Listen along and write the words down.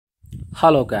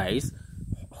Hello guys,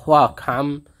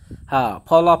 welcome.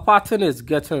 Paula Patton is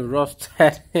getting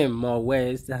roasted in more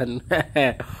ways than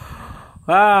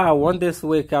one this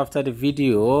week after the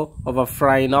video of her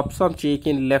frying up some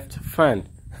chicken left friend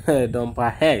dump her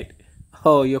head.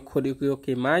 Oh, you could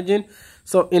imagine.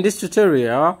 So in this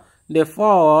tutorial, the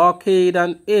 4 kid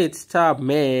and 8 star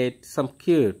made some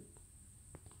cute.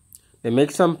 They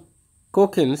make some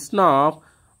cooking snuff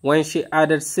when she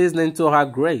added seasoning to her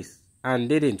grace and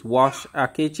didn't wash her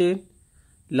kitchen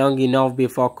long enough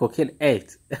before cooking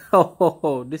it.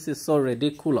 Oh, this is so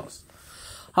ridiculous.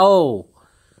 Oh,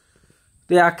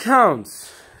 the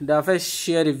accounts that first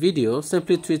shared the video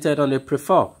simply tweeted on the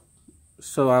prefer.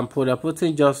 So I'm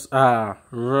putting just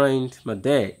ruined my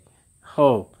day.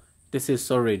 Oh, this is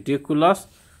so ridiculous.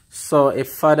 So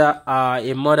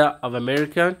a mother of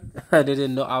American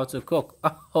didn't know how to cook.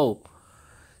 Oh,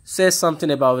 say something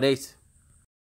about it.